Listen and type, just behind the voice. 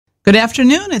Good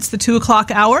afternoon. It's the 2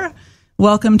 o'clock hour.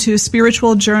 Welcome to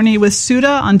Spiritual Journey with Sudha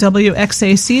on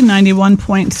WXAC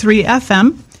 91.3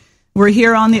 FM. We're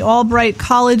here on the Albright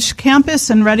College campus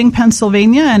in Reading,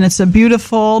 Pennsylvania, and it's a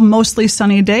beautiful, mostly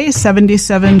sunny day,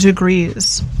 77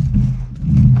 degrees.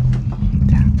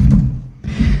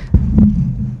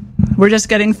 We're just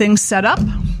getting things set up.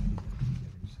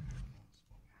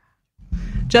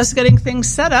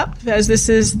 As this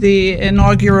is the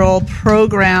inaugural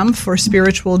program for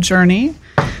Spiritual Journey.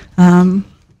 And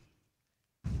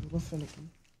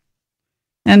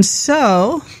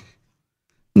so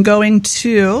I'm going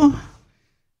to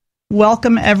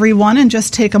welcome everyone and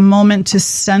just take a moment to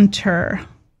center.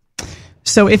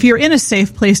 So if you're in a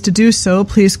safe place to do so,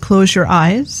 please close your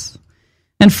eyes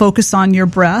and focus on your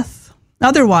breath.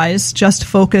 Otherwise, just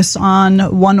focus on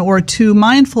 1 or 2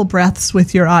 mindful breaths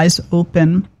with your eyes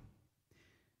open.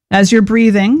 As you're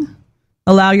breathing,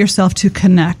 allow yourself to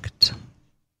connect.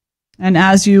 And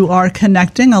as you are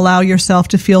connecting, allow yourself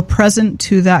to feel present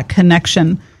to that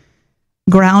connection,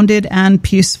 grounded and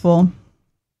peaceful.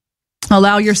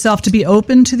 Allow yourself to be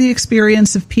open to the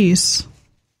experience of peace.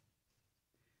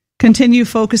 Continue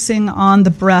focusing on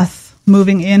the breath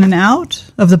moving in and out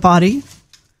of the body,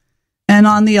 and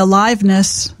on the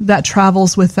aliveness that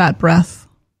travels with that breath.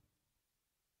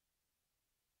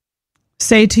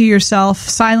 Say to yourself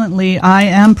silently, I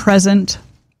am present.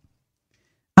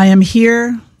 I am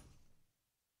here.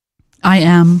 I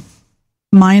am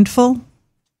mindful.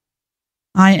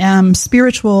 I am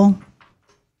spiritual.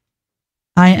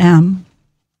 I am.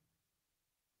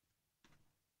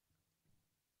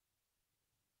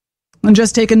 And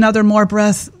just take one more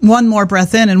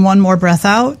breath in and one more breath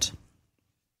out.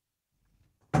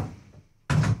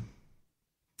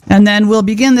 And then we'll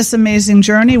begin this amazing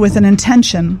journey with an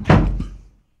intention.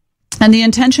 And the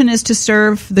intention is to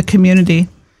serve the community,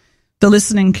 the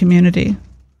listening community,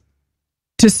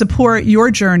 to support your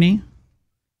journey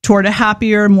toward a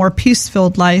happier, more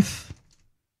peace-filled life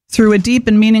through a deep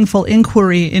and meaningful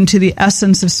inquiry into the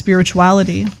essence of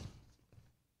spirituality.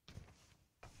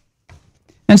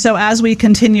 And so as we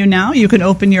continue now, you can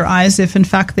open your eyes if in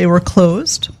fact they were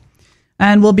closed.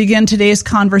 And we'll begin today's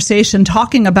conversation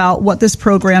talking about what this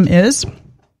program is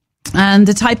and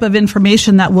the type of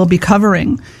information that we'll be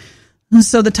covering. And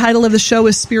so the title of the show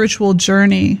is Spiritual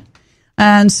Journey.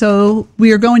 And so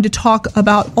we are going to talk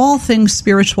about all things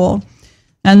spiritual.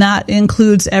 And that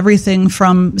includes everything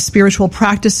from spiritual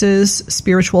practices,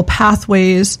 spiritual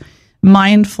pathways,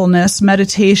 mindfulness,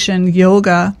 meditation,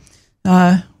 yoga.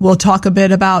 We'll talk a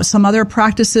bit about some other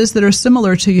practices that are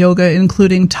similar to yoga,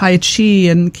 including Tai Chi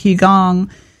and Qigong.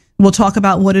 We'll talk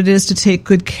about what it is to take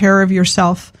good care of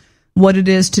yourself, what it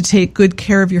is to take good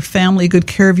care of your family, good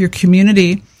care of your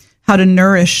community, how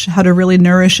to really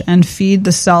nourish and feed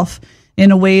the self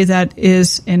in a way that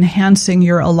is enhancing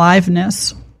your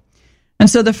aliveness. And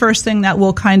so the first thing that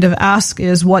we'll kind of ask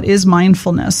is, what is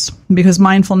mindfulness? Because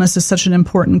mindfulness is such an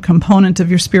important component of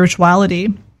your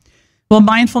spirituality. Well,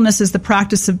 mindfulness is the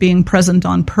practice of being present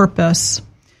on purpose,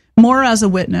 more as a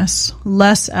witness,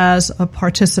 less as a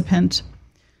participant.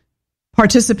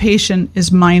 Participation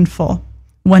is mindful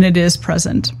when it is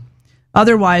present.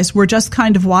 Otherwise, we're just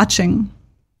kind of watching.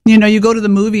 You know, you go to the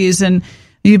movies and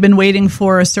you've been waiting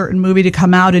for a certain movie to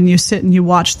come out and you sit and you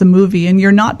watch the movie and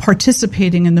you're not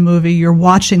participating in the movie, you're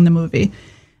watching the movie.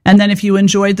 And then if you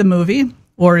enjoyed the movie,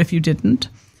 or if you didn't,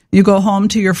 you go home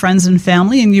to your friends and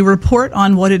family and you report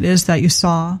on what it is that you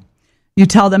saw. You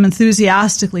tell them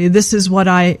enthusiastically, this is what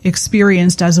I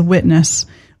experienced as a witness.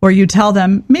 Or you tell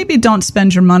them, maybe don't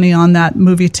spend your money on that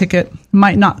movie ticket. It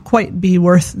might not quite be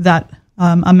worth that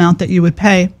amount that you would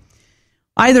pay.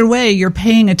 Either way, you're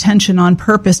paying attention on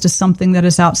purpose to something that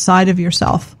is outside of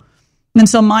yourself. And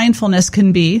so mindfulness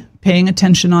can be paying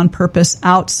attention on purpose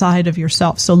outside of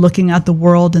yourself. So looking at the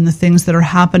world and the things that are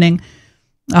happening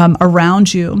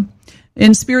around you.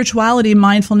 In spirituality,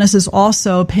 mindfulness is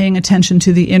also paying attention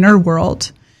to the inner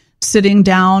world, sitting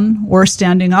down or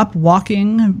standing up,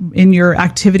 walking in your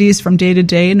activities from day to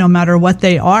day, no matter what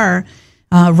they are,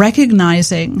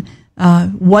 recognizing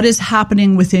what is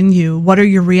happening within you. What are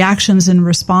your reactions and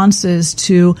responses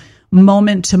to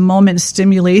moment-to-moment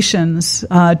stimulations,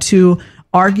 to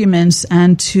arguments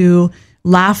and to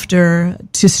laughter,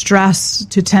 to stress,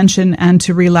 to tension, and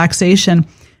to relaxation?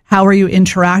 How are you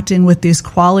interacting with these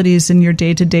qualities in your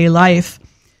day-to-day life?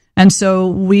 And so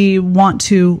we want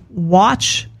to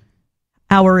watch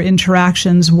our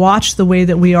interactions, watch the way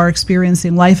that we are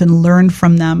experiencing life and learn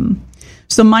from them.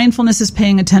 So mindfulness is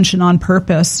paying attention on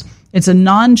purpose. It's a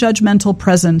non-judgmental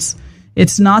presence.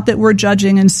 It's not that we're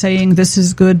judging and saying this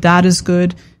is good, that is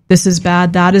good, this is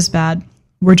bad, that is bad.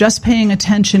 We're just paying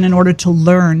attention in order to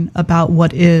learn about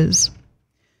what is.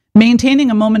 Maintaining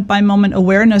a moment-by-moment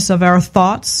awareness of our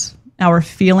thoughts, our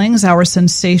feelings, our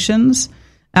sensations,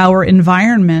 our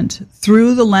environment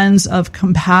through the lens of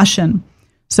compassion.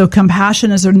 So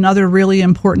compassion is another really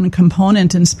important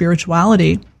component in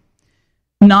spirituality.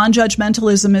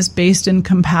 Non-judgmentalism is based in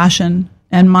compassion,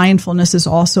 and mindfulness is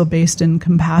also based in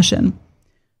compassion.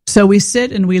 So we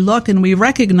sit and we look and we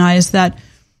recognize that,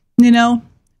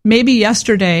 maybe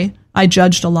yesterday I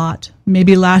judged a lot.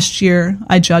 Maybe last year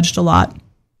I judged a lot.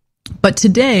 But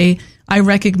today I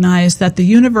recognize that the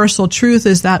universal truth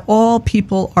is that all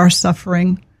people are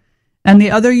suffering. And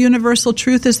the other universal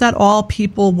truth is that all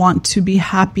people want to be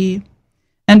happy.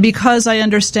 And because I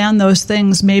understand those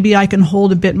things, maybe I can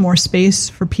hold a bit more space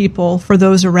for people, for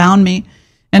those around me,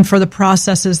 and for the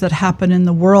processes that happen in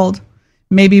the world.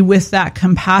 Maybe with that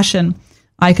compassion,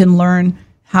 I can learn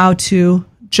how to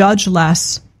judge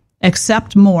less,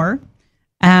 accept more,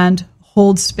 and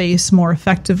hold space more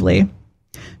effectively.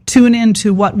 Tune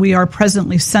into what we are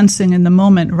presently sensing in the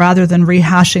moment rather than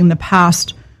rehashing the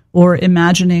past or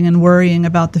imagining and worrying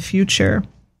about the future.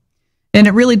 And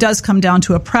it really does come down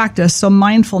to a practice. So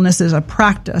mindfulness is a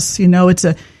practice.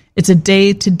 It's a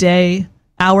day-to-day,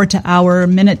 hour-to-hour,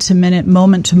 minute-to-minute,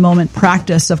 moment-to-moment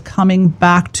practice of coming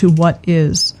back to what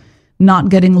is, not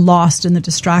getting lost in the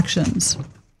distractions.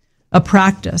 A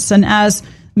practice. And as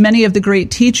many of the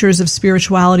great teachers of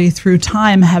spirituality through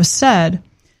time have said,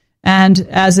 and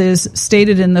as is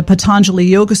stated in the Patanjali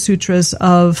Yoga Sutras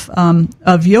of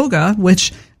yoga,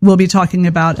 which we'll be talking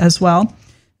about as well,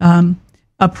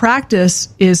 a practice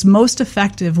is most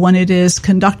effective when it is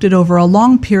conducted over a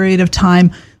long period of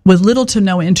time with little to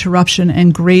no interruption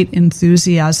and great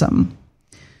enthusiasm.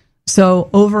 So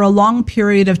over a long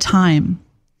period of time,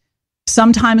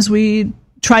 sometimes we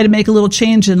try to make a little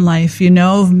change in life,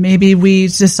 maybe we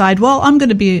decide, I'm going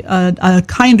to be a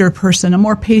kinder person, a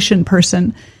more patient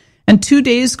person. And 2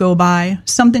 days go by,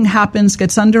 something happens,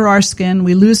 gets under our skin,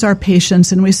 we lose our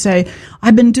patience, and we say,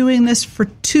 I've been doing this for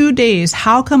 2 days.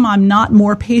 How come I'm not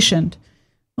more patient?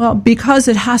 Well, because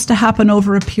it has to happen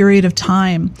over a period of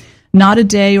time, not a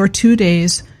day or 2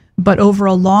 days, but over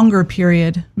a longer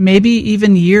period, maybe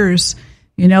even years.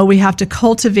 We have to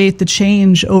cultivate the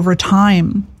change over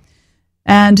time.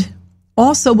 And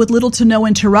also with little to no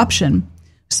interruption.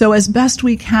 So as best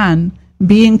we can,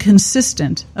 being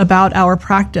consistent about our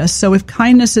practice. So if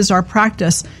kindness is our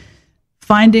practice,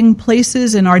 finding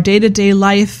places in our day-to-day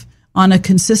life on a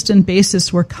consistent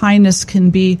basis where kindness can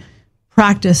be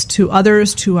practiced to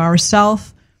others, to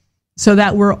ourselves, so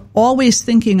that we're always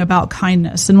thinking about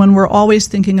kindness. And when we're always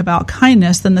thinking about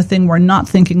kindness, then the thing we're not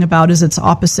thinking about is its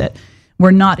opposite.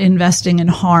 We're not investing in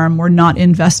harm. We're not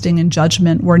investing in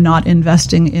judgment. We're not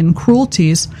investing in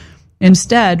cruelties.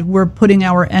 Instead, we're putting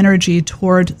our energy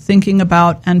toward thinking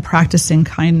about and practicing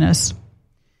kindness.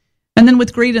 And then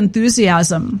with great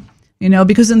enthusiasm,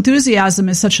 because enthusiasm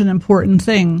is such an important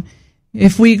thing.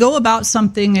 If we go about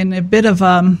something in a bit of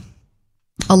a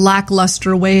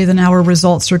lackluster way, then our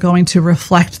results are going to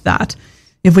reflect that.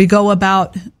 If we go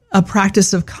about a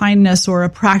practice of kindness or a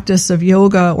practice of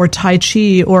yoga or Tai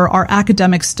Chi or our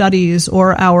academic studies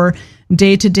or our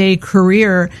day-to-day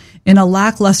career in a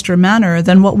lackluster manner,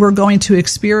 then what we're going to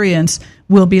experience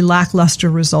will be lackluster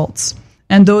results.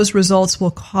 And those results will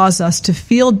cause us to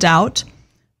feel doubt,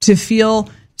 to feel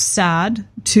sad,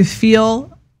 to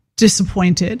feel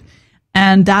disappointed.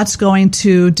 And that's going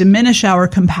to diminish our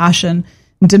compassion,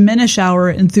 diminish our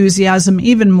enthusiasm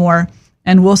even more,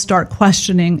 and we'll start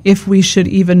questioning if we should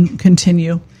even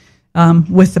continue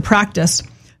with the practice.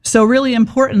 So really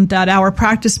important that our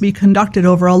practice be conducted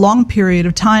over a long period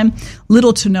of time,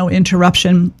 little to no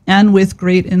interruption, and with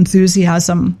great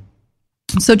enthusiasm.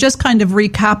 So just kind of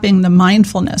recapping the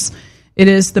mindfulness. It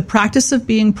is the practice of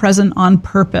being present on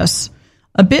purpose,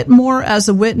 a bit more as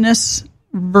a witness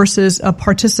versus a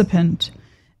participant.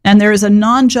 And there is a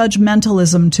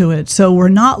non-judgmentalism to it. So we're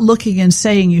not looking and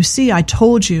saying, you see, I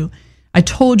told you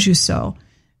so.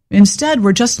 Instead,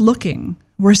 we're just looking.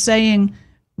 We're saying,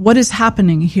 what is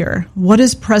happening here? What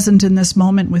is present in this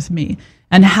moment with me?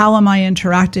 And how am I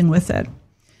interacting with it?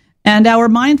 And our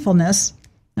mindfulness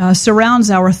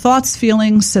surrounds our thoughts,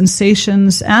 feelings,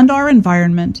 sensations, and our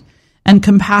environment. And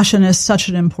compassion is such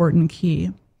an important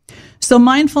key. So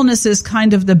mindfulness is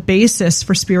kind of the basis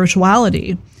for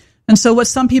spirituality. And so what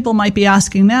some people might be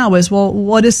asking now is, well,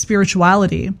 what is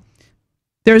spirituality?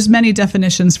 There's many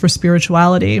definitions for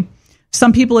spirituality.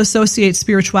 Some people associate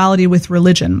spirituality with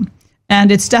religion,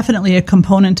 and it's definitely a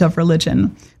component of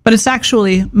religion, but it's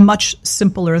actually much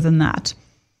simpler than that.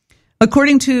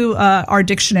 According to our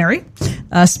dictionary,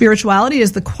 spirituality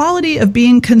is the quality of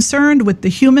being concerned with the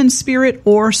human spirit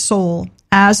or soul,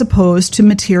 as opposed to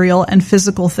material and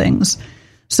physical things.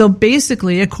 So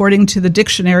basically, according to the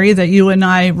dictionary that you and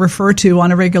I refer to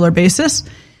on a regular basis,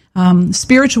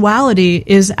 spirituality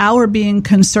is our being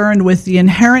concerned with the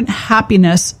inherent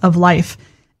happiness of life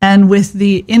and with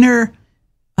the inner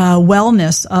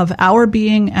wellness of our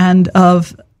being and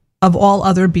of all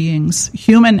other beings,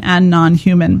 human and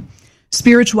non-human.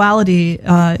 Spirituality,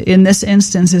 in this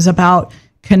instance, is about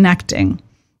connecting.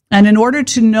 And in order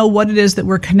to know what it is that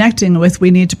we're connecting with,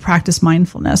 we need to practice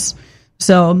mindfulness.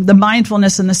 So the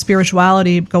mindfulness and the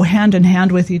spirituality go hand in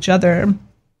hand with each other.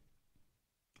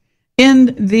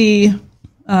 In the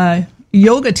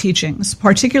yoga teachings,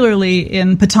 particularly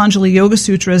in Patanjali Yoga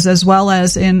Sutras, as well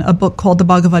as in a book called the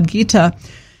Bhagavad Gita,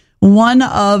 one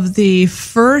of the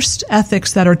first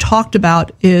ethics that are talked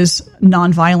about is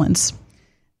nonviolence.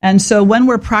 And so when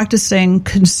we're practicing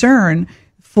concern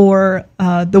for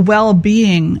the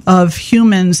well-being of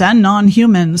humans and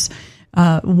non-humans,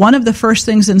 one of the first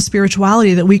things in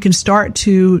spirituality that we can start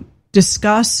to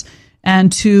discuss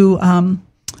and to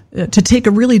take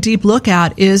a really deep look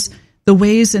at is the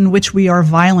ways in which we are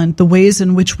violent, the ways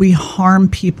in which we harm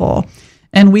people.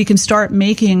 And we can start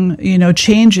making,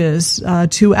 changes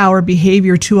to our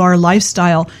behavior, to our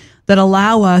lifestyle that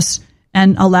allow us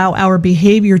and allow our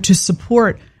behavior to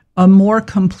support a more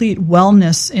complete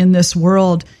wellness in this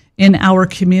world, in our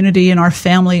community, in our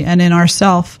family, and in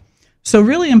ourself. So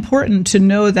really important to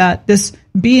know that this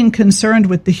being concerned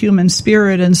with the human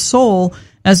spirit and soul,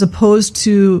 as opposed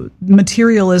to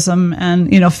materialism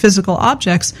and, physical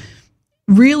objects,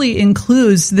 really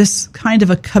includes this kind of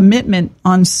a commitment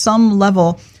on some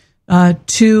level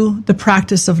to the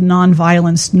practice of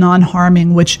nonviolence,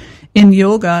 non-harming, which in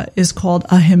yoga is called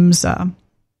ahimsa.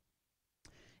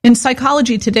 In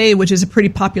Psychology Today, which is a pretty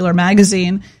popular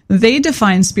magazine, they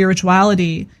define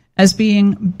spirituality as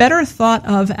being better thought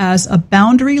of as a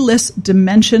boundaryless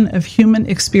dimension of human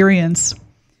experience.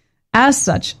 As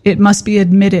such, it must be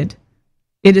admitted,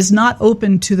 it is not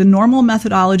open to the normal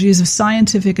methodologies of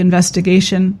scientific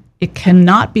investigation. It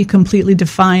cannot be completely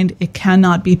defined. It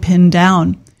cannot be pinned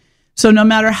down. So no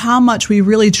matter how much we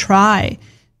really try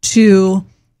to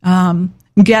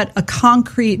get a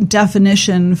concrete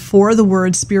definition for the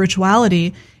word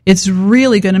spirituality, it's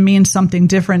really going to mean something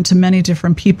different to many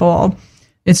different people.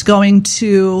 It's going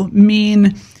to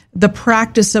mean the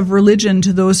practice of religion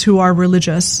to those who are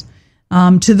religious.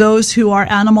 To those who are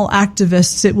animal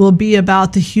activists, it will be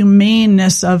about the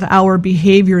humaneness of our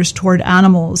behaviors toward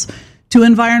animals. To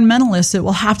environmentalists, it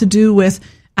will have to do with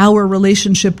our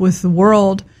relationship with the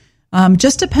world.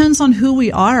 Just depends on who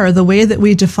we are, the way that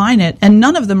we define it, and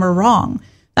none of them are wrong.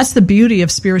 That's the beauty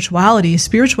of spirituality.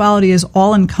 Spirituality is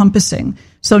all-encompassing,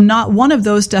 so not one of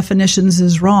those definitions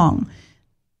is wrong.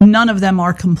 None of them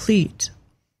are complete,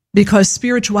 because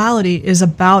spirituality is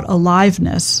about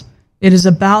aliveness. It is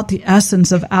about the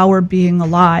essence of our being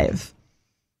alive.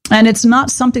 And it's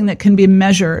not something that can be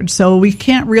measured, so we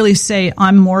can't really say,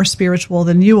 I'm more spiritual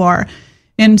than you are,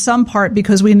 in some part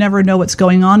because we never know what's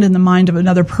going on in the mind of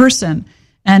another person,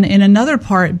 and in another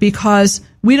part because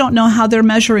we don't know how they're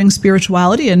measuring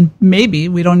spirituality, and maybe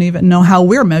we don't even know how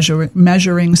we're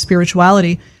measuring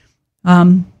spirituality.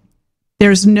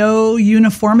 There's no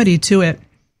uniformity to it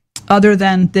other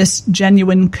than this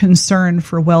genuine concern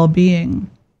for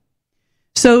well-being.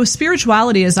 So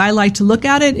spirituality, as I like to look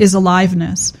at it, is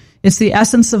aliveness. It's the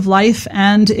essence of life,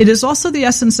 and it is also the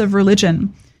essence of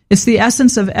religion. It's the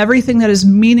essence of everything that is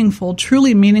meaningful,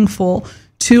 truly meaningful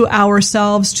to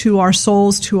ourselves, to our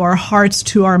souls, to our hearts,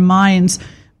 to our minds,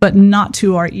 but not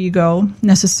to our ego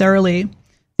necessarily.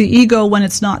 The ego, when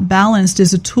it's not balanced,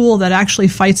 is a tool that actually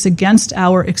fights against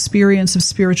our experience of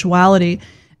spirituality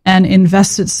and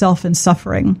invests itself in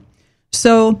suffering.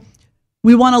 So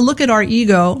we want to look at our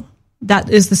ego, that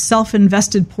is the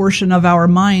self-invested portion of our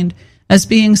mind, as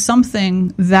being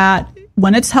something that,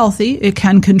 when it's healthy, it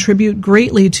can contribute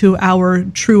greatly to our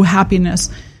true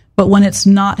happiness. But when it's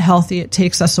not healthy, it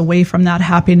takes us away from that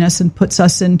happiness and puts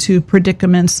us into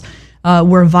predicaments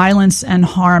where violence and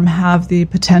harm have the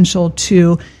potential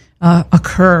to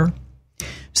occur.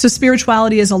 So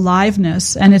spirituality is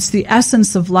aliveness, and it's the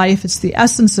essence of life. It's the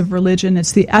essence of religion.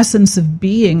 It's the essence of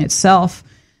being itself.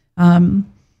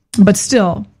 But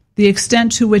still, the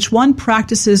extent to which one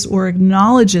practices or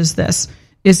acknowledges this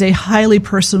is a highly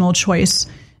personal choice,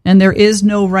 and there is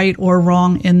no right or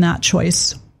wrong in that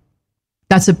choice.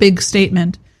 That's a big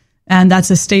statement, and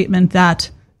that's a statement that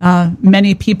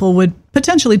many people would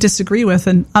potentially disagree with,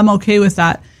 and I'm okay with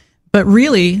that. But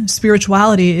really,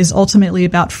 spirituality is ultimately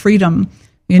about freedom.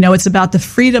 It's about the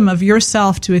freedom of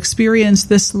yourself to experience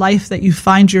this life that you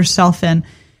find yourself in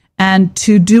and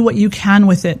to do what you can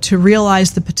with it, to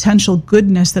realize the potential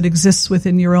goodness that exists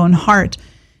within your own heart.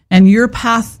 And your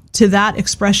path to that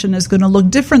expression is going to look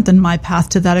different than my path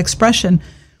to that expression.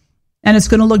 And it's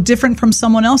going to look different from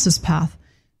someone else's path.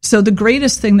 So the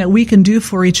greatest thing that we can do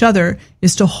for each other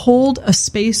is to hold a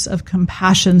space of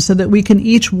compassion so that we can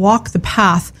each walk the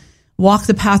path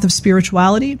of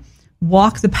spirituality,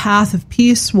 walk the path of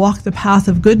peace, walk the path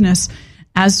of goodness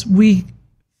as we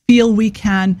feel we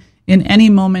can in any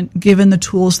moment, given the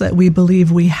tools that we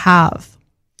believe we have.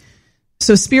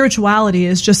 So spirituality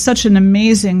is just such an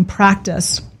amazing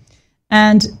practice.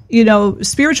 And,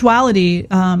 spirituality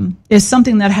is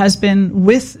something that has been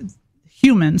with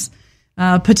humans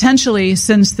potentially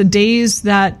since the days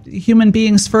that human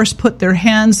beings first put their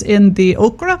hands in the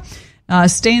ochre,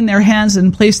 stained their hands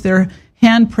and placed their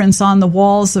handprints on the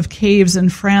walls of caves in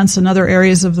France and other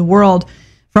areas of the world,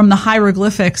 from the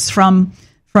hieroglyphics, from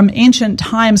ancient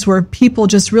times where people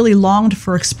just really longed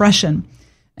for expression.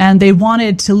 And they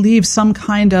wanted to leave some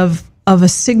kind of a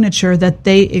signature that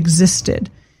they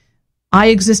existed. I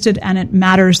existed, and it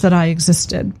matters that I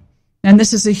existed. And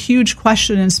this is a huge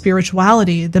question in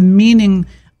spirituality, the meaning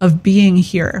of being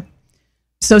here.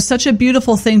 So such a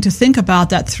beautiful thing to think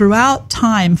about, that throughout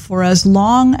time, for as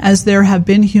long as there have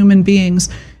been human beings,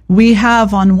 we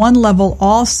have on one level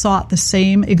all sought the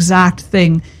same exact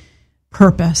thing: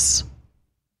 purpose.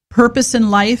 Purpose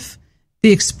in life,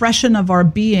 the expression of our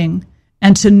being,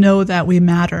 and to know that we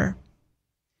matter.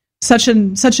 Such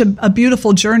a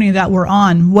beautiful journey that we're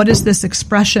on. What is this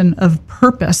expression of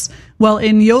purpose? Well,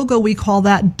 in yoga, we call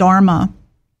that dharma.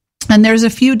 And there's a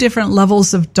few different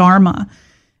levels of dharma.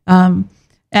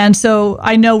 And so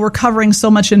I know we're covering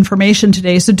so much information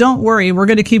today, so don't worry. We're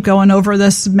going to keep going over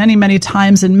this many, many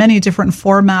times in many different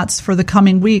formats for the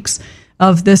coming weeks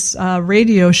of this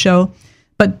radio show.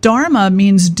 But dharma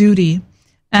means duty.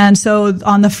 And so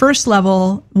on the first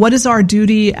level, what is our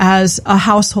duty as a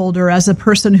householder, as a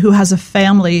person who has a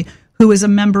family, who is a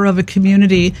member of a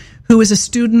community, who is a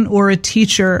student or a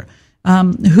teacher,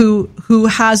 who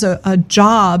has a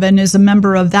job and is a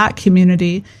member of that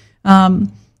community,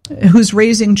 who's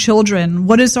raising children?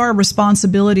 What is our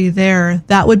responsibility there?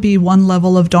 That would be one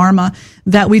level of dharma,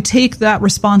 that we take that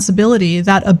responsibility,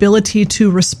 that ability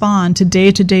to respond to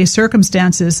day-to-day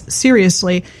circumstances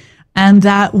seriously, and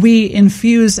that we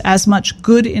infuse as much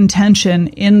good intention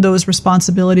in those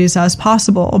responsibilities as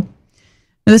possible.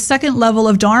 The second level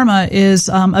of dharma is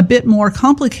a bit more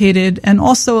complicated and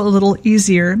also a little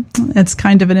easier. It's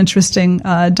kind of an interesting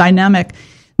dynamic.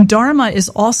 Dharma is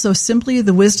also simply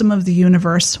the wisdom of the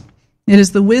universe. It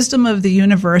is the wisdom of the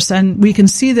universe, and we can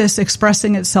see this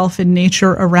expressing itself in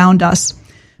nature around us.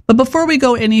 But before we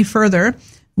go any further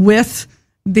with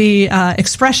the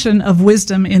expression of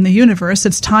wisdom in the universe,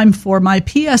 it's time for my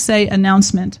PSA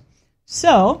announcement.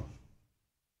 So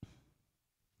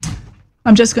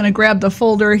I'm just going to grab the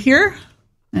folder here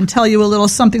and tell you a little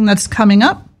something that's coming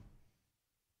up.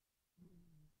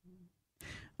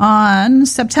 On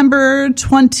September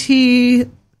 25th,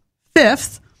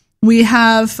 we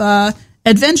have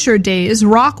Adventure Days,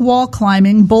 rock wall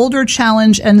climbing, boulder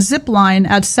challenge, and zip line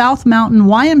at South Mountain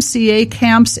YMCA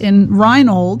camps in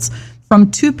Reinolds from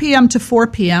 2 p.m. to 4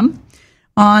 p.m.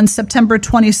 On September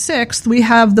 26th, we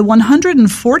have the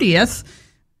 140th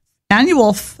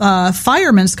annual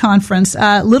Firemen's Conference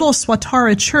at Little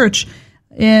Swatara Church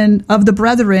of the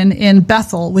Brethren in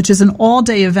Bethel, which is an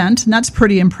all-day event, and that's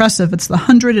pretty impressive. It's the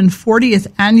 140th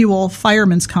annual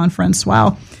Firemen's Conference.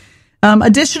 Wow.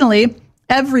 Additionally,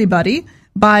 Everybody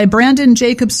by Brandon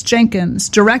Jacobs Jenkins,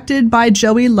 directed by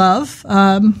Joey Love,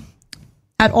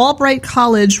 at Albright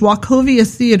College Wachovia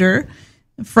Theater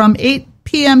from 8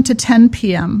 p.m. to 10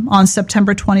 p.m. on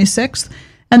September 26th.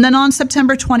 And then on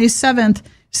September 27th,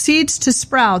 Seeds to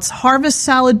Sprouts Harvest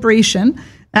Celebration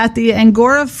at the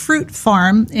Angora Fruit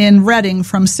Farm in Reading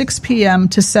from 6 p.m.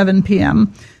 to 7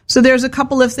 p.m. So there's a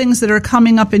couple of things that are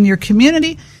coming up in your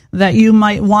community that you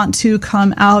might want to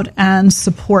come out and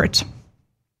support.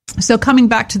 So coming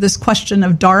back to this question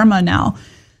of dharma now.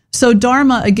 So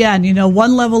dharma, again,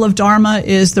 one level of dharma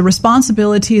is the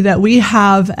responsibility that we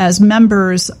have as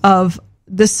members of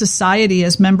this society,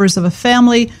 as members of a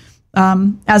family,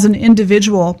 as an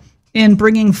individual, in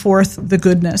bringing forth the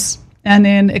goodness and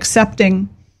in accepting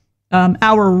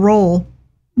our role,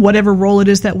 whatever role it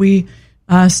is that we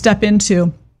step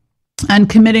into, and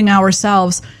committing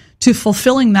ourselves to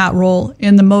fulfilling that role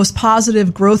in the most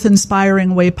positive,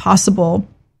 growth-inspiring way possible.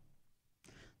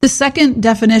 The second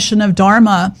definition of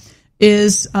dharma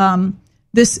is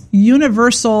this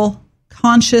universal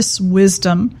conscious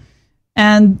wisdom.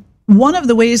 And one of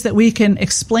the ways that we can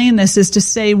explain this is to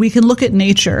say we can look at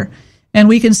nature, and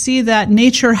we can see that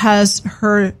nature has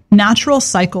her natural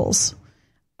cycles,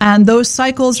 and those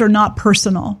cycles are not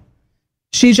personal.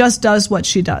 She just does what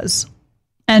she does,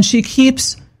 and she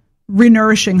keeps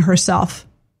renourishing herself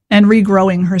and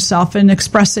regrowing herself and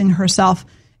expressing herself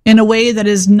in a way that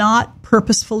is not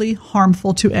purposefully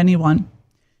harmful to anyone.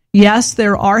 Yes,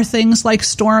 there are things like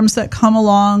storms that come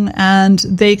along, and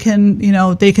they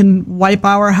can wipe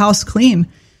our house clean.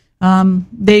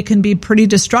 They can be pretty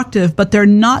destructive, but they're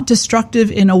not destructive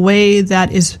in a way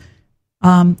that is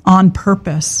on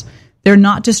purpose. They're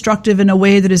not destructive in a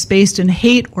way that is based in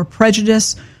hate or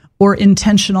prejudice or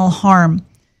intentional harm.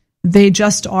 They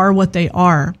just are what they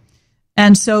are.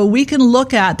 And so we can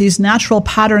look at these natural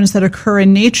patterns that occur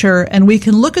in nature, and we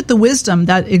can look at the wisdom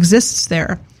that exists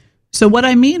there. So what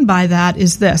I mean by that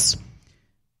is this.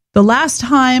 The last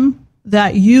time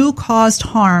that you caused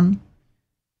harm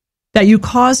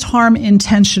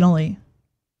intentionally,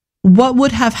 what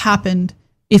would have happened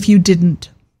if you didn't?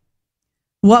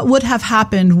 What would have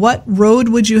happened? What road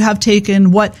would you have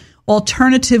taken? What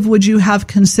alternative would you have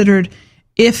considered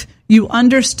if you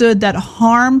understood that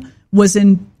harm was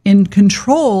in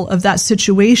control of that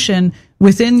situation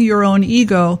within your own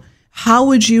ego? How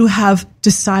would you have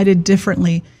decided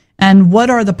differently? And what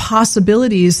are the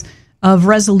possibilities of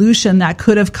resolution that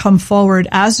could have come forward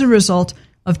as a result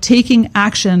of taking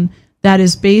action that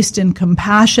is based in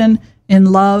compassion,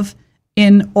 in love,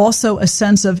 in also a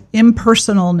sense of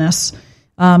impersonalness,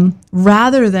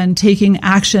 rather than taking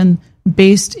action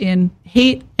based in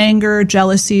hate, anger,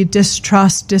 jealousy,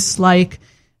 distrust, dislike,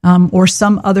 or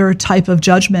some other type of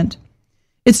judgment?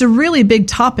 It's a really big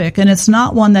topic, and it's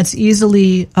not one that's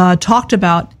easily talked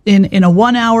about in a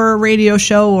 1 hour radio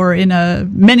show or in a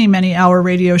many hour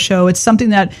radio show. It's something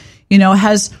that,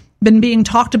 has been being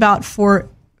talked about for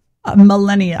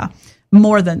millennia,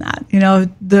 more than that.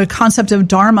 The concept of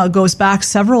Dharma goes back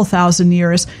several thousand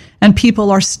years, and people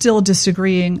are still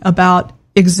disagreeing about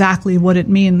exactly what it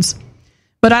means.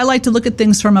 But I like to look at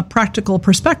things from a practical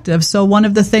perspective. So one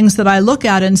of the things that I look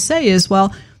at and say is,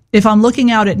 well, if I'm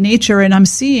looking out at nature and I'm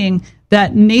seeing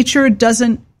that nature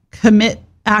doesn't commit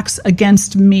acts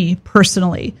against me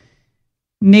personally,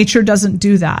 nature doesn't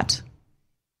do that.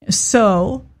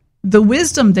 So the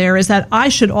wisdom there is that I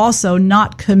should also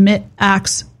not commit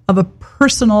acts of a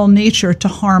personal nature to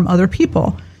harm other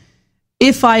people.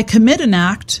 If I commit an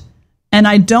act and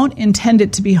I don't intend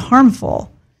it to be harmful,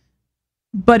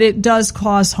 but it does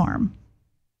cause harm,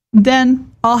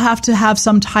 then I'll have to have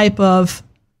some type of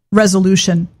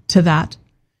resolution to that.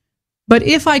 But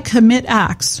if I commit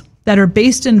acts that are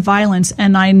based in violence,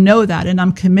 and I know that, and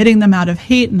I'm committing them out of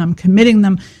hate, and I'm committing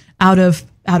them out of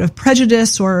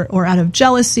prejudice or out of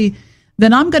jealousy,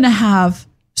 then I'm going to have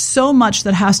so much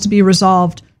that has to be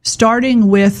resolved, starting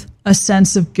with a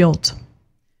sense of guilt.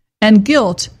 And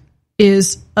guilt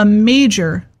is a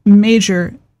major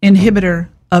inhibitor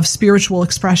of spiritual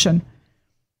expression.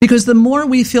 Because the more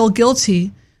we feel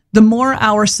guilty, the more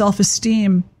our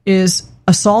self-esteem is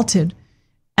assaulted.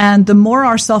 And the more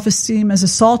our self-esteem is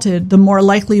assaulted, the more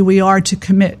likely we are to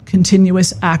commit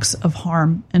continuous acts of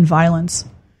harm and violence.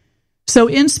 So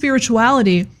in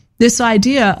spirituality, this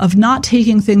idea of not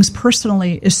taking things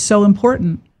personally is so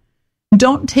important.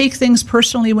 Don't take things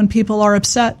personally when people are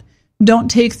upset.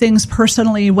 Don't take things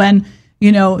personally when,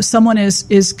 someone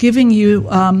is giving you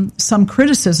some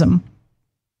criticism.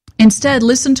 Instead,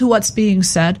 listen to what's being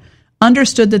said.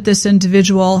 Understood that this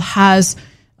individual has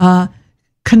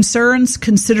concerns,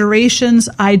 considerations,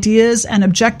 ideas, and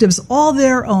objectives all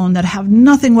their own that have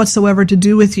nothing whatsoever to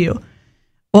do with you.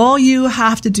 All you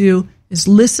have to do is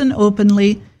listen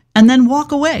openly and then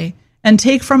walk away and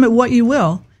take from it what you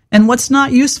will. And what's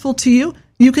not useful to you,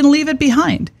 you can leave it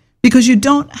behind, because you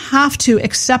don't have to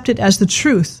accept it as the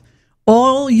truth.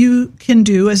 All you can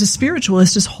do as a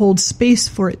spiritualist is hold space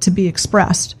for it to be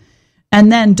expressed.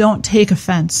 And then don't take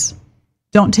offense.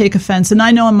 Don't take offense. And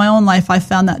I know in my own life, I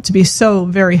found that to be so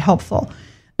very helpful,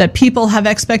 that people have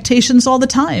expectations all the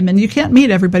time, and you can't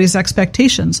meet everybody's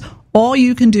expectations. All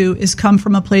you can do is come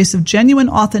from a place of genuine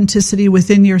authenticity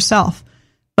within yourself.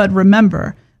 But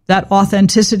remember, that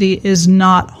authenticity is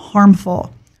not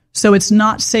harmful. So it's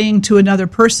not saying to another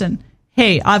person,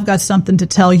 hey, I've got something to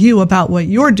tell you about what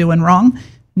you're doing wrong.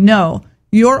 No,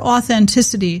 your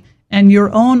authenticity and your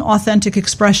own authentic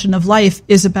expression of life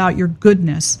is about your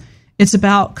goodness. It's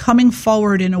about coming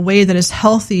forward in a way that is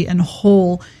healthy and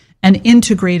whole and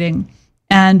integrating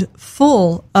and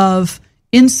full of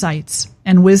insights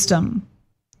and wisdom.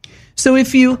 So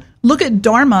if you look at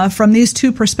Dharma from these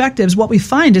two perspectives, what we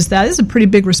find is that is a pretty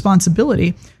big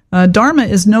responsibility. Dharma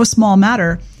is no small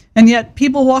matter. And yet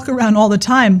people walk around all the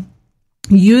time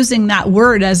using that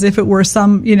word as if it were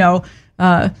some,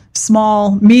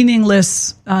 small,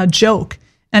 meaningless joke.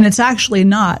 And it's actually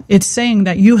not. It's saying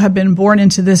that you have been born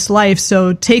into this life,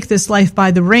 so take this life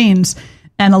by the reins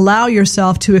and allow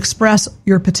yourself to express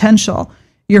your potential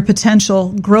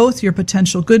growth, your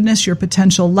potential goodness, your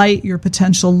potential light, your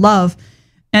potential love.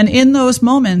 And in those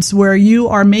moments where you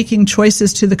are making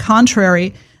choices to the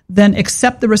contrary, then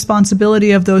accept the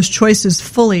responsibility of those choices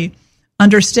fully.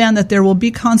 Understand that there will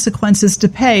be consequences to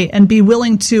pay, and be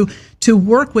willing to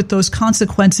work with those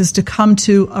consequences to come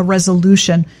to a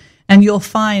resolution. And you'll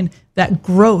find that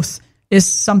growth is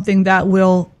something that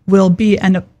will be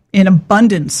in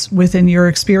abundance within your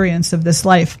experience of this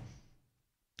life.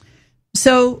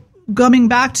 So coming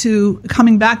back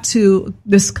to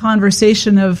this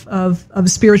conversation of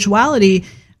spirituality,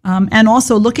 and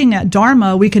also looking at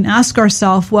Dharma, we can ask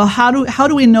ourselves, well, how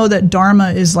do we know that Dharma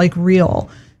is like real?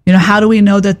 How do we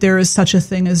know that there is such a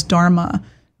thing as Dharma?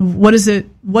 What is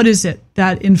it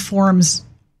that informs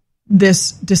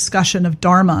this discussion of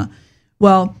Dharma?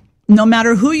 Well, no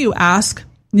matter who you ask,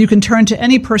 you can turn to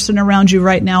any person around you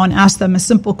right now and ask them a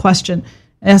simple question.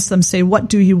 Ask them, say, what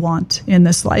do you want in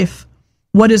this life?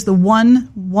 What is the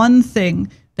one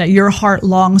thing that your heart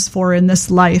longs for in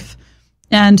this life?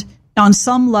 And on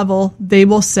some level, they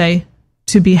will say,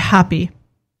 to be happy.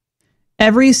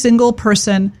 Every single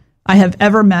person I have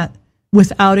ever met,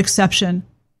 without exception,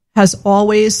 has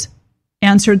always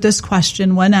answered this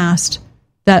question when asked,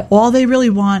 that all they really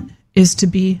want is to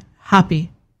be happy.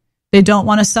 They don't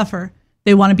want to suffer.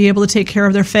 They want to be able to take care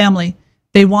of their family.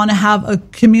 They want to have a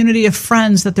community of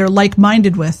friends that they're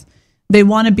like-minded with. They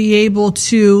want to be able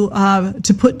to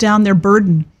put down their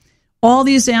burden. All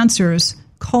these answers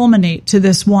culminate to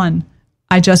this one: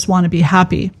 I just want to be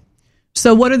happy.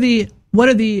 So what are the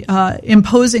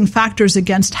imposing factors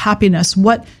against happiness?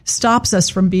 What stops us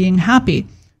from being happy?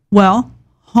 Well,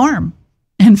 harm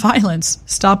and violence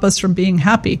stop us from being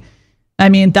happy. I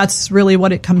mean, that's really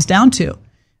what it comes down to.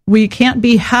 We can't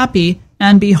be happy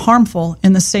and be harmful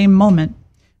in the same moment.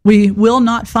 We will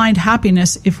not find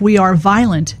happiness if we are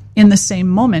violent in the same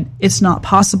moment. It's not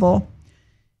possible.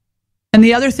 And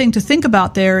the other thing to think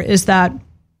about there is that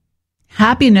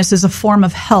happiness is a form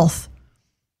of health.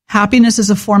 Happiness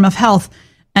is a form of health.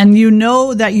 And you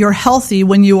know that you're healthy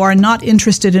when you are not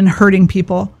interested in hurting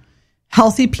people.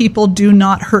 Healthy people do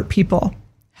not hurt people.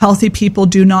 Healthy people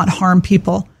do not harm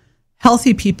people.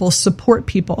 Healthy people support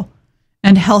people.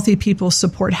 And healthy people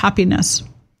support happiness.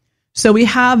 So we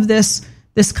have this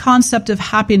concept of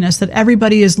happiness that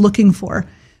everybody is looking for.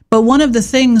 But one of the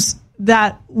things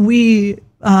that we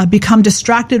become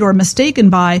distracted or mistaken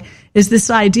by is this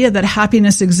idea that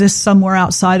happiness exists somewhere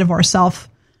outside of ourselves.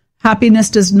 Happiness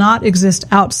does not exist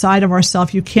outside of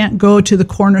ourselves. You can't go to the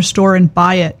corner store and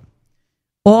buy it.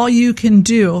 All you can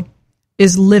do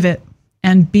is live it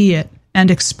and be it and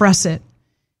express it.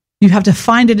 You have to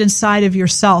find it inside of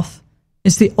yourself.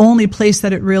 It's the only place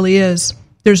that it really is.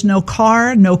 There's no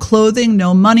car, no clothing,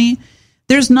 no money.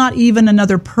 There's not even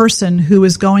another person who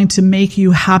is going to make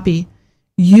you happy.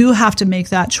 You have to make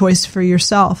that choice for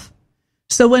yourself.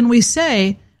 So when we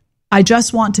say, I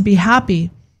just want to be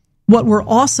happy, what we're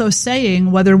also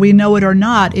saying, whether we know it or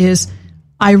not, is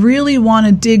I really want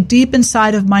to dig deep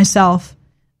inside of myself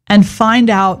and find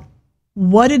out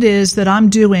what it is that I'm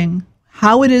doing,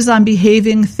 how it is I'm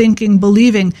behaving, thinking,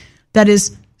 believing, that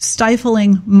is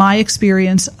stifling my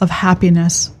experience of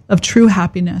happiness, of true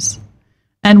happiness.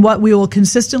 And what we will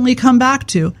consistently come back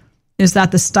to is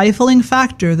that the stifling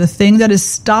factor, the thing that is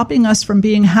stopping us from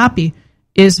being happy,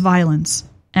 is violence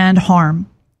and harm,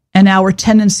 and our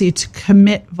tendency to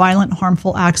commit violent,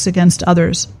 harmful acts against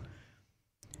others.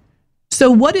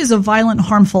 So what is a violent,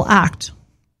 harmful act?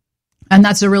 And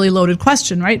that's a really loaded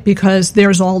question, right? Because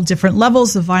there's all different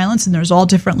levels of violence and there's all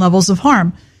different levels of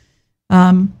harm.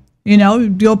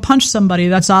 You'll punch somebody,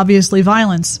 that's obviously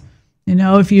violence.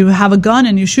 If you have a gun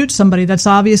and you shoot somebody, that's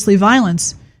obviously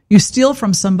violence. You steal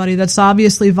from somebody, that's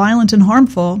obviously violent and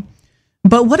harmful.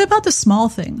 But what about the small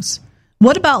things?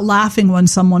 What about laughing when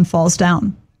someone falls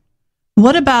down?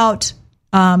 What about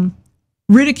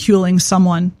ridiculing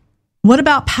someone? What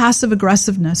about passive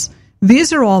aggressiveness?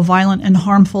 These are all violent and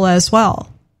harmful as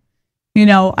well.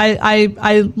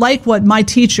 I like what my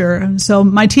teacher, so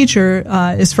my teacher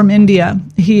is from India.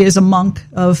 He is a monk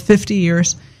of 50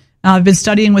 years. I've been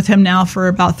studying with him now for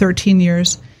about 13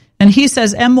 years. And he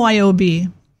says,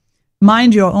 MYOB,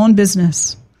 mind your own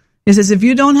business. He says, if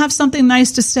you don't have something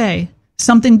nice to say,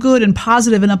 something good and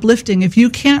positive and uplifting, if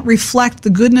you can't reflect the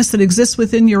goodness that exists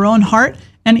within your own heart,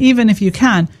 and even if you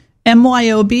can,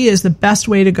 MYOB is the best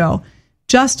way to go.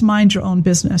 Just mind your own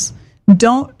business.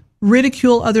 Don't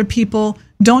ridicule other people.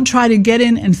 Don't try to get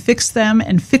in and fix them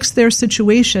and fix their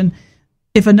situation.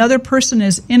 If another person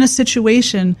is in a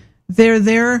situation, they're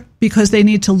there because they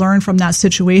need to learn from that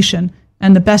situation.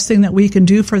 And the best thing that we can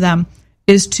do for them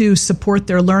is to support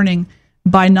their learning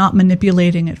by not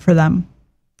manipulating it for them.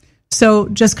 So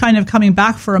just kind of coming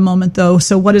back for a moment, though,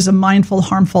 so what is a mindful,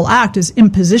 harmful act is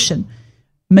imposition,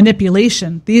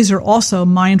 manipulation. These are also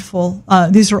violent,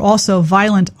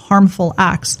 harmful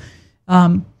acts.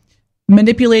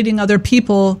 Manipulating other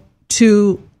people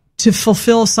to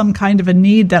fulfill some kind of a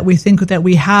need that we think that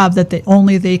we have that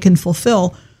only they can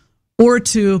fulfill, or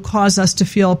to cause us to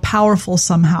feel powerful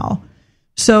somehow.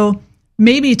 So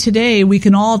maybe today we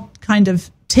can all kind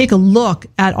of take a look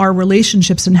at our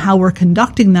relationships and how we're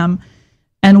conducting them,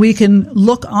 and we can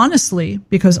look honestly,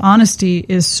 because honesty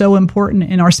is so important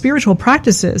in our spiritual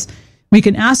practices. We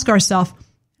can ask ourselves,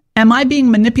 am I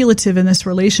being manipulative in this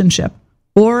relationship,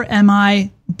 or am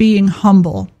I being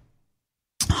humble?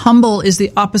 Humble is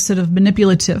the opposite of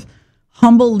manipulative.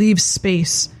 Humble leaves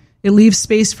space. It leaves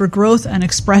space for growth and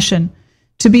expression.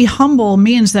 To be humble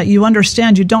means that you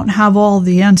understand you don't have all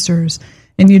the answers,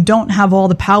 and you don't have all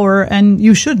the power, and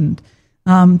you shouldn't,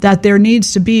 that there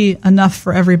needs to be enough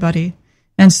for everybody.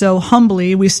 And so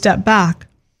humbly, we step back.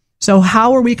 So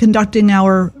how are we conducting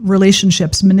our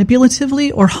relationships,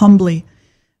 manipulatively or humbly?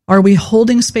 Are we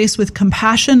holding space with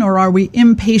compassion, or are we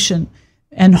impatient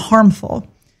and harmful?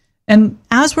 And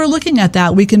as we're looking at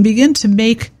that, we can begin to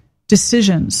make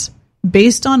decisions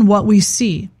based on what we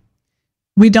see.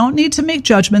 We don't need to make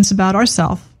judgments about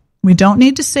ourselves. We don't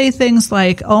need to say things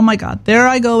like, oh my God, there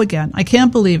I go again. I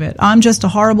can't believe it. I'm just a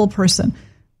horrible person.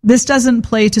 This doesn't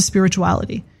play to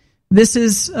spirituality. This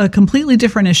is a completely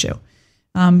different issue.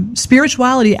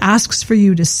 Spirituality asks for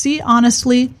you to see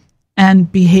honestly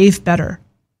and behave better.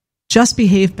 Just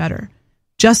behave better.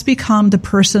 Just become the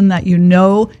person that you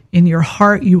know in your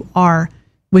heart you are,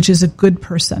 which is a good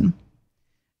person.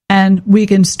 And we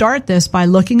can start this by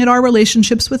looking at our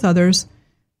relationships with others,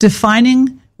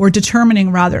 determining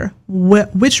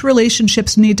which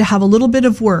relationships need to have a little bit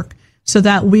of work so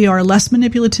that we are less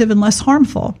manipulative and less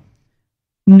harmful.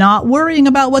 Not worrying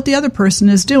about what the other person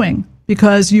is doing,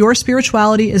 because your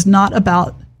spirituality is not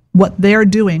about what they're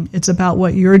doing. It's about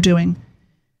what you're doing.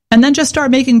 And then just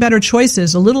start making better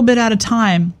choices a little bit at a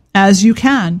time as you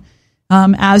can,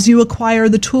 as you acquire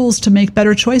the tools to make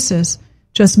better choices.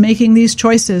 Just making these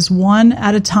choices one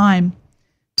at a time,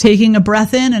 taking a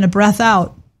breath in and a breath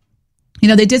out. You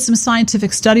know, they did some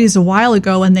scientific studies a while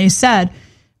ago, and they said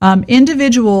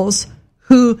individuals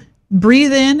who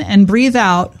breathe in and breathe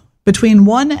out between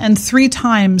 1 and 3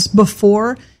 times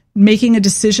before making a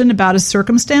decision about a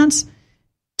circumstance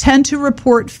tend to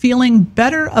report feeling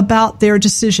better about their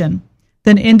decision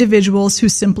than individuals who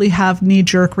simply have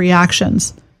knee-jerk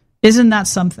reactions. Isn't that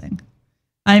something?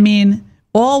 I mean,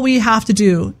 all we have to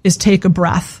do is take a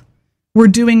breath. We're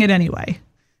doing it anyway.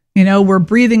 You know, we're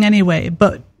breathing anyway,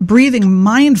 but breathing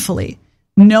mindfully,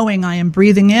 knowing I am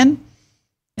breathing in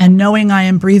and knowing I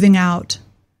am breathing out.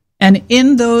 And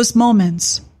in those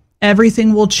moments,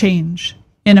 everything will change.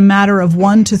 In a matter of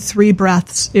 1 to 3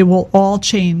 breaths, it will all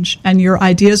change, and your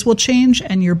ideas will change,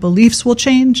 and your beliefs will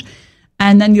change,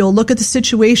 and then you'll look at the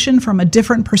situation from a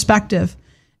different perspective.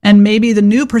 And maybe the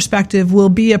new perspective will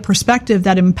be a perspective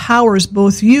that empowers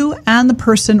both you and the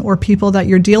person or people that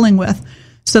you're dealing with,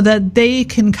 so that they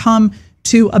can come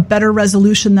to a better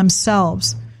resolution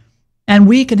themselves. And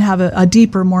we can have a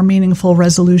deeper, more meaningful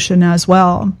resolution as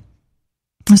well.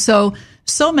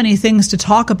 So many things to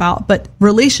talk about, but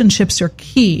relationships are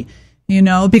key, you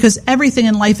know, because everything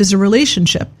in life is a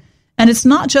relationship. And it's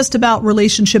not just about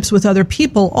relationships with other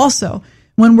people also.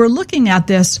 When we're looking at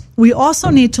this, we also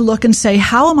need to look and say,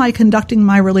 how am I conducting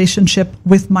my relationship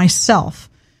with myself?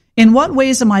 In what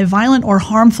ways am I violent or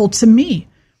harmful to me?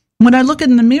 When I look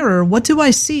in the mirror, what do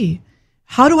I see?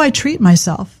 How do I treat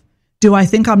myself? Do I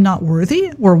think I'm not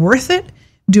worthy or worth it?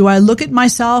 Do I look at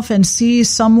myself and see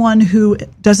someone who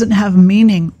doesn't have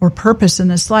meaning or purpose in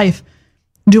this life?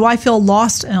 Do I feel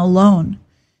lost and alone?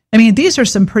 I mean, these are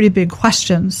some pretty big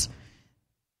questions,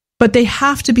 but they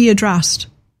have to be addressed.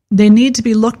 They need to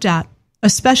be looked at,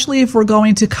 especially if we're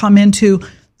going to come into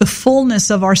the fullness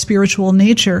of our spiritual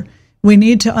nature. We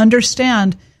need to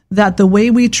understand that the way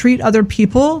we treat other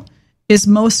people is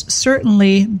most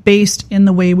certainly based in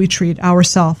the way we treat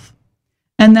ourselves.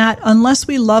 And that unless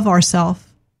we love ourselves,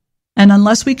 and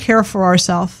unless we care for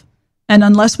ourselves, and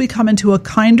unless we come into a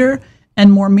kinder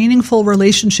and more meaningful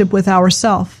relationship with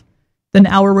ourselves, then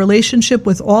our relationship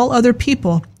with all other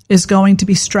people is going to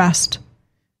be stressed.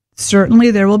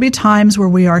 Certainly, there will be times where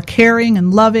we are caring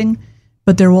and loving,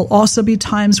 but there will also be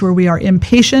times where we are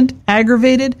impatient,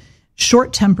 aggravated,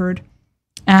 short-tempered,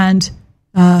 and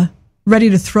ready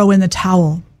to throw in the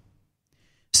towel.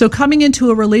 So coming into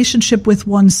a relationship with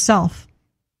oneself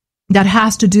that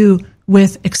has to do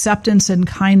with acceptance and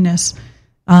kindness.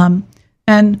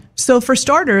 And so for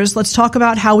starters, let's talk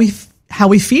about how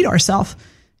we feed ourselves.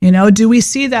 Do we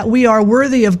see that we are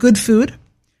worthy of good food?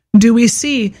 Do we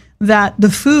see that the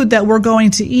food that we're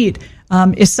going to eat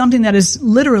is something that is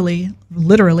literally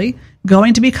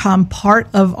going to become part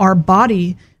of our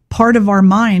body, part of our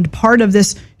mind, part of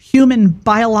this human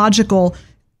biological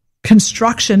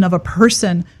construction of a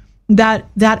person? That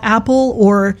apple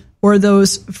or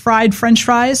those fried French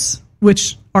fries,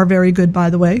 which are very good, by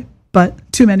the way,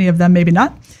 but too many of them, maybe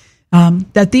not.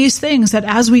 That these things, that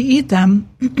as we eat them,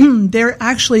 they're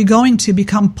actually going to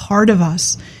become part of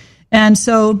us. And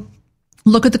so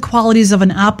look at the qualities of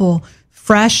an apple: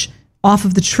 fresh, off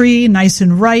of the tree, nice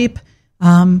and ripe,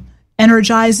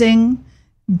 energizing,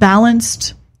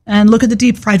 balanced. And look at the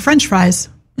deep fried French fries,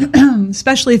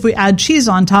 especially if we add cheese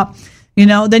on top.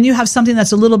 Then you have something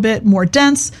that's a little bit more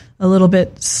dense, a little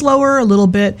bit slower, a little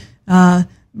bit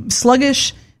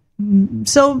sluggish.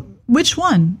 So which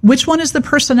one? Which one is the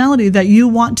personality that you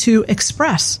want to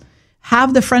express?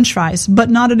 Have the French fries, but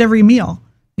not at every meal,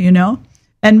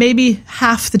 and maybe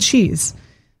half the cheese.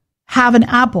 Have an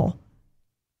apple,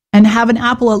 and have an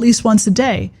apple at least once a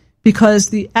day, because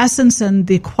the essence and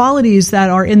the qualities that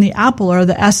are in the apple are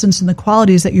the essence and the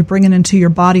qualities that you're bringing into your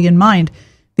body and mind.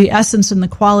 The essence and the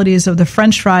qualities of the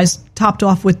French fries topped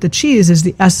off with the cheese is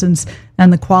the essence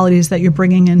and the qualities that you're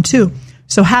bringing in too.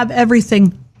 So have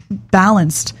everything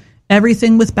balanced,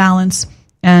 everything with balance,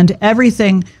 and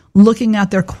everything looking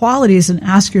at their qualities, and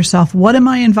ask yourself, what am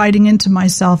I inviting into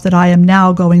myself that I am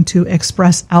now going to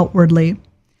express outwardly?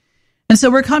 And so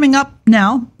we're coming up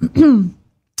now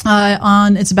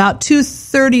it's about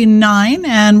 2:39,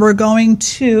 and we're going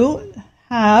to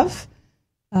have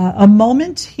a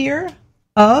moment here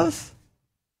of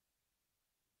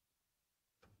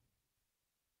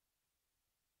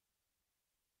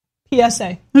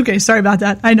PSA. Okay, sorry about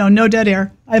that. I know, no dead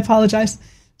air. I apologize.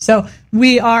 So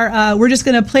we're just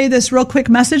going to play this real quick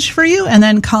message for you and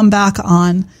then come back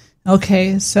on.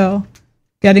 Okay, so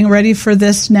getting ready for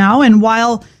this now. And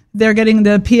while they're getting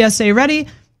the PSA ready,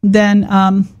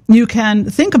 then you can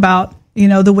think about,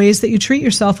 the ways that you treat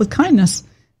yourself with kindness.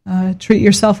 Treat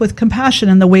yourself with compassion,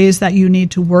 and the ways that you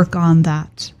need to work on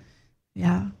that.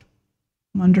 Yeah,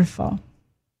 wonderful.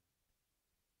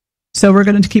 So we're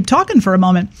going to keep talking for a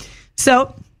moment.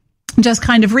 So just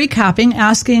kind of recapping,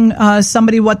 asking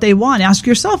somebody what they want. Ask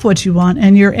yourself what you want,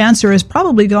 and your answer is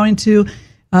probably going to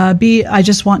be, I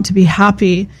just want to be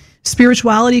happy.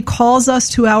 Spirituality calls us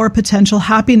to our potential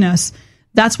happiness.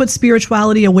 That's what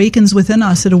spirituality awakens within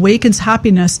us. It awakens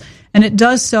happiness, and it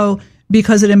does so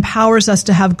because it empowers us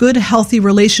to have good, healthy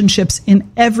relationships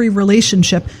in every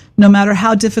relationship, no matter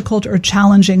how difficult or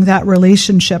challenging that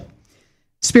relationship.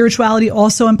 Spirituality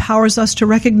also empowers us to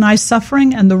recognize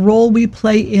suffering and the role we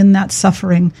play in that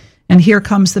suffering. And here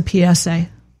comes the PSA.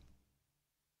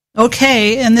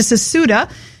 Okay, and this is Sudha,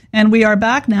 and we are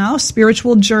back now,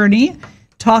 Spiritual Journey,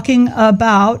 talking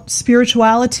about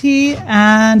spirituality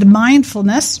and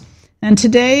mindfulness. And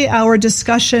today our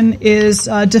discussion is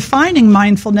defining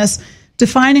mindfulness,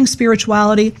 defining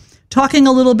spirituality, talking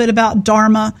a little bit about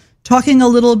Dharma, talking a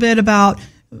little bit about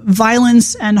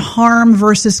violence and harm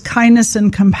versus kindness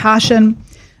and compassion,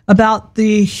 about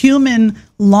the human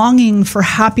longing for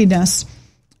happiness.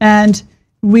 And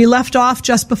we left off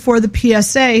just before the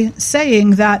PSA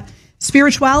saying that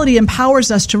spirituality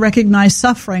empowers us to recognize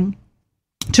suffering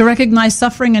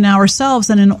in ourselves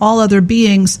and in all other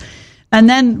beings. And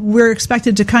then we're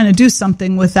expected to kind of do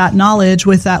something with that knowledge,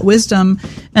 with that wisdom,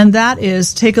 and that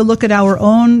is take a look at our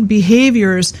own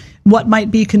behaviors, what might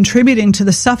be contributing to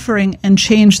the suffering, and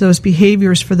change those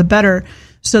behaviors for the better,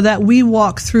 so that we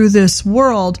walk through this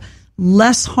world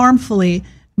less harmfully,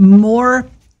 more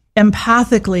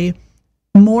empathically,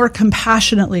 more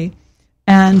compassionately,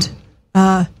 and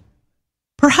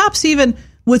perhaps even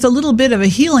with a little bit of a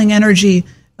healing energy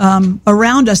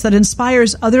around us that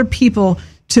inspires other people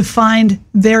to find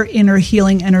their inner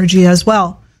healing energy as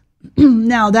well.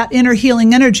 Now, that inner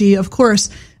healing energy, of course,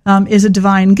 is a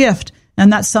divine gift,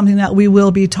 and that's something that we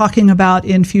will be talking about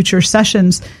in future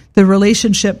sessions, the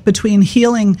relationship between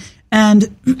healing and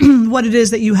what it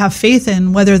is that you have faith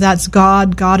in, whether that's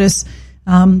God, Goddess,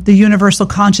 the universal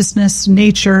consciousness,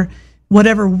 nature,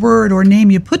 whatever word or name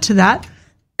you put to that.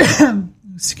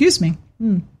 Excuse me.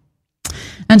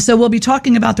 And so we'll be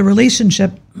talking about the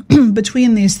relationship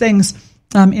between these things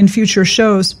in future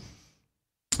shows.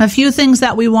 A few things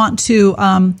that we want to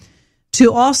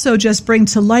also just bring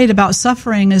to light about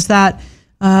suffering is that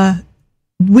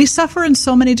we suffer in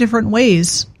so many different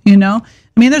ways, you know?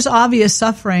 I mean, there's obvious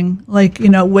suffering, like, you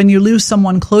know, when you lose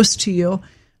someone close to you,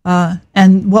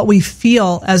 and what we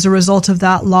feel as a result of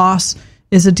that loss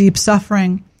is a deep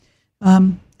suffering.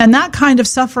 And that kind of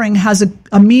suffering has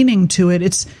a meaning to it.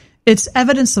 It's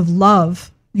evidence of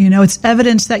love. You know, it's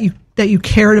evidence that you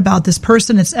cared about this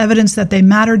person. It's evidence that they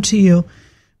mattered to you.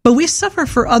 But we suffer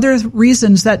for other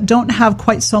reasons that don't have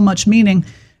quite so much meaning.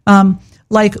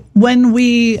 Like when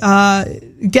we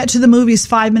get to the movies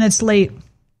 5 minutes late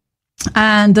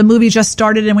and the movie just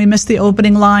started and we missed the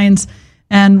opening lines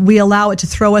and we allow it to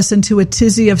throw us into a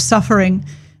tizzy of suffering.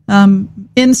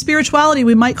 In spirituality,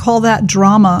 we might call that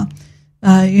drama.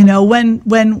 You know,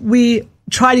 when we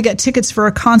try to get tickets for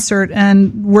a concert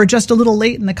and we're just a little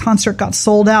late and the concert got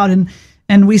sold out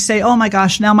and we say, oh my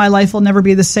gosh, now my life will never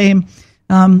be the same.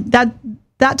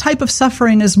 That type of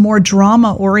suffering is more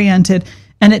drama oriented,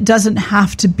 and it doesn't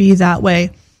have to be that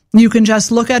way. You can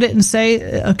just look at it and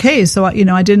say, okay, so, you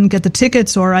know, I didn't get the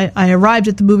tickets, or I arrived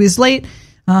at the movies late.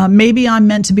 Maybe I'm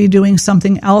meant to be doing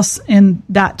something else in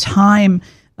that time.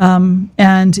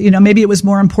 And, you know, maybe it was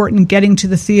more important getting to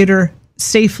the theater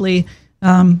safely,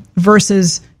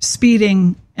 versus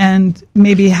speeding and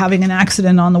maybe having an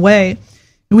accident on the way.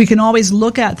 We can always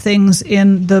look at things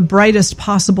in the brightest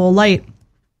possible light.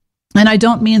 And I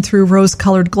don't mean through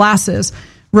rose-colored glasses.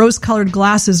 Rose-colored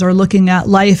glasses are looking at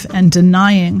life and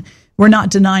denying. We're not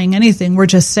denying anything. We're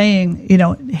just saying, you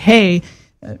know, hey,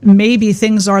 maybe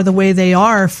things are the way they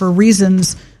are for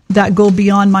reasons that go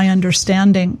beyond my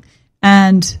understanding.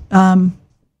 And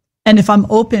if I'm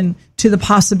open to the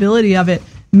possibility of it,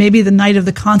 maybe the night of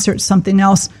the concert, something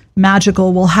else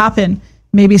magical will happen.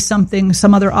 Maybe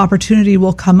some other opportunity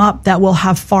will come up that will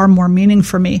have far more meaning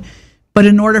for me. But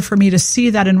in order for me to see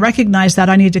that and recognize that,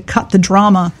 I need to cut the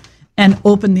drama and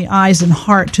open the eyes and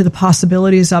heart to the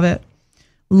possibilities of it.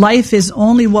 Life is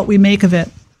only what we make of it.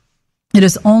 It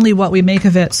is only what we make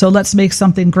of it. So let's make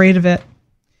something great of it.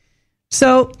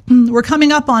 So we're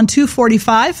coming up on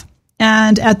 2:45.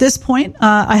 And at this point,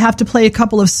 I have to play a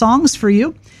couple of songs for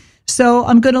you. So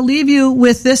I'm going to leave you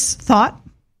with this thought.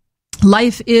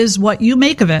 Life is what you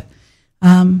make of it.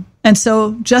 And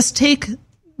so just take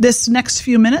this next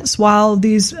few minutes while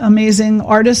these amazing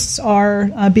artists are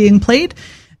being played,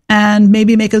 and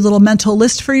maybe make a little mental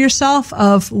list for yourself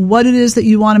of what it is that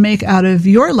you want to make out of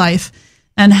your life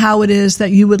and how it is that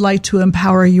you would like to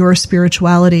empower your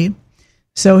spirituality.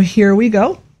 So here we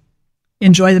go.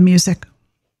 Enjoy the music.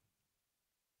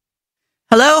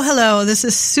 Hello. This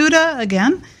is Sudha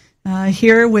again,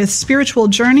 here with Spiritual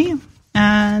Journey,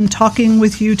 and talking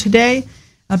with you today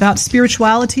about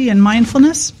spirituality and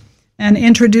mindfulness, and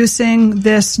introducing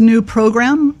this new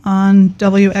program on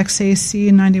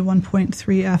WXAC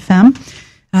 91.3 FM.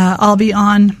 I'll be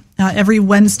on every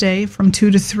Wednesday from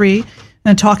 2 to 3,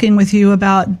 and talking with you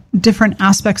about different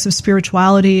aspects of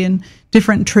spirituality and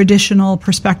different traditional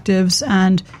perspectives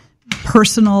and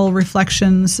personal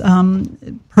reflections,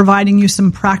 providing you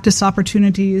some practice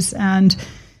opportunities, and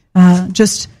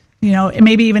just, you know,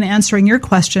 maybe even answering your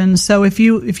questions. So if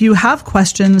you have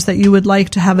questions that you would like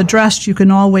to have addressed, you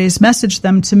can always message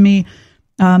them to me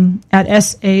at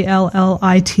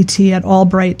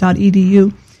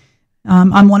sallitt@albright.edu.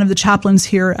 I'm one of the chaplains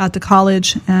here at the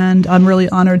college, and I'm really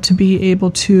honored to be able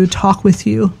to talk with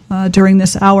you during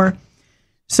this hour.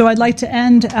 So I'd like to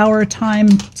end our time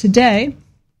today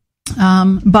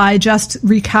by just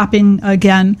recapping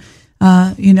again,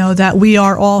 that we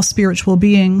are all spiritual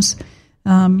beings.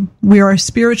 We are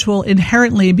spiritual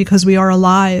inherently because we are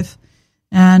alive,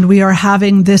 and we are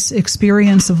having this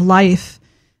experience of life,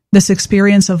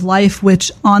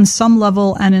 which on some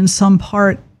level and in some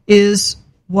part is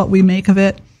what we make of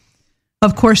it.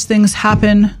 Of course, things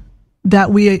happen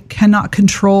that we cannot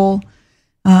control.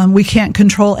 We can't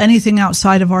control anything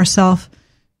outside of ourselves,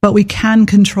 but we can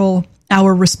control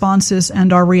our responses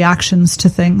and our reactions to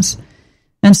things.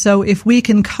 And so if we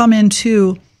can come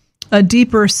into a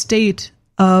deeper state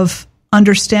of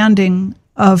understanding,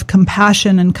 of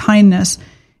compassion and kindness,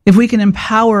 if we can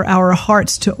empower our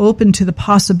hearts to open to the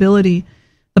possibilities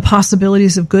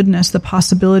of goodness, the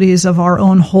possibilities of our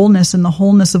own wholeness and the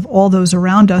wholeness of all those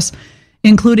around us,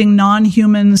 including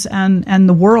non-humans and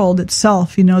the world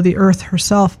itself, the earth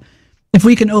herself, if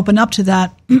we can open up to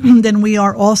that, then we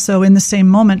are also in the same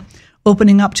moment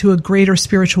opening up to a greater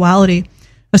spirituality,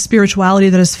 a spirituality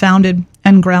that is founded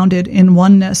and grounded in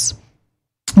oneness.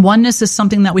 Oneness is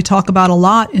something that we talk about a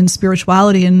lot in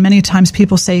spirituality, and many times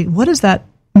people say, what does that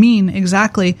mean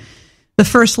exactly? The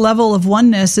first level of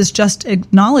oneness is just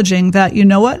acknowledging that,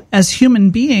 as human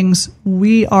beings,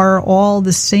 we are all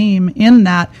the same in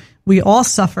that we all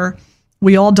suffer,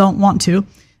 We all don't want to.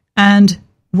 And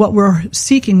what we're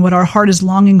seeking, what our heart is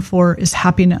longing for, is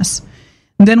happiness.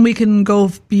 And then we can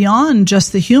go beyond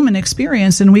just the human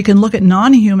experience, and we can look at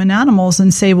non-human animals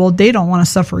and say, well, they don't want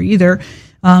to suffer either.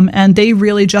 And they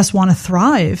really just want to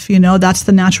thrive. That's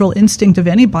the natural instinct of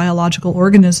any biological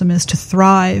organism, is to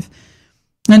thrive.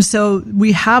 And so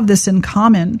we have this in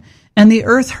common. And the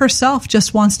earth herself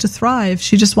just wants to thrive.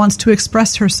 She just wants to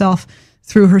express herself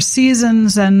through her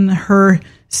seasons and her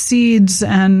seeds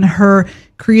and her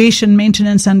creation,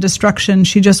 maintenance, and destruction.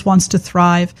 She just wants to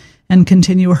thrive and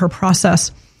continue her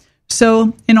process.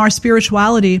 So in our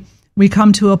spirituality, we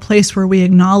come to a place where we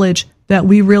acknowledge that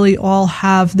we really all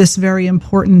have this very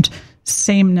important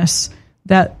sameness,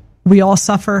 that we all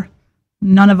suffer,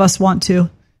 none of us want to,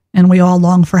 and we all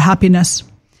long for happiness.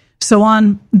 So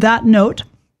on that note,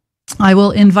 I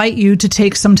will invite you to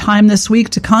take some time this week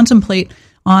to contemplate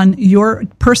on your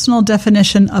personal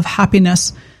definition of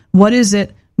happiness. What is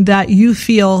it that you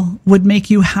feel would make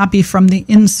you happy from the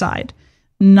inside?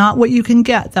 Not what you can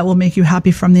get that will make you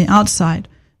happy from the outside,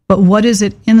 but what is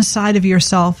it inside of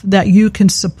yourself that you can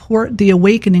support the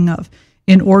awakening of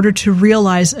in order to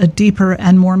realize a deeper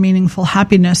and more meaningful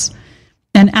happiness?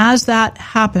 And as that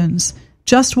happens,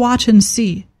 just watch and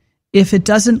see if it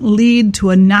doesn't lead to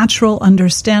a natural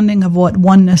understanding of what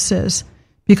oneness is.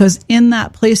 Because in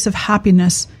that place of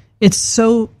happiness, it's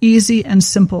so easy and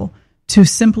simple to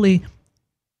simply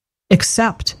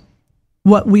accept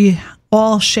what we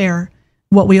all share,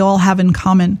 what we all have in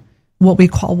common, what we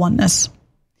call oneness.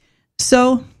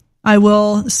 So I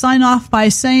will sign off by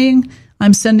saying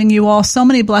I'm sending you all so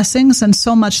many blessings and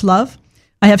so much love.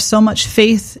 I have so much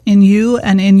faith in you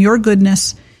and in your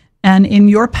goodness and in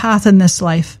your path in this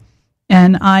life.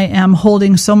 And I am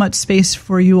holding so much space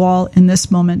for you all in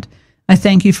this moment. I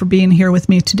thank you for being here with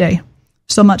me today.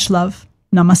 So much love.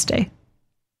 Namaste.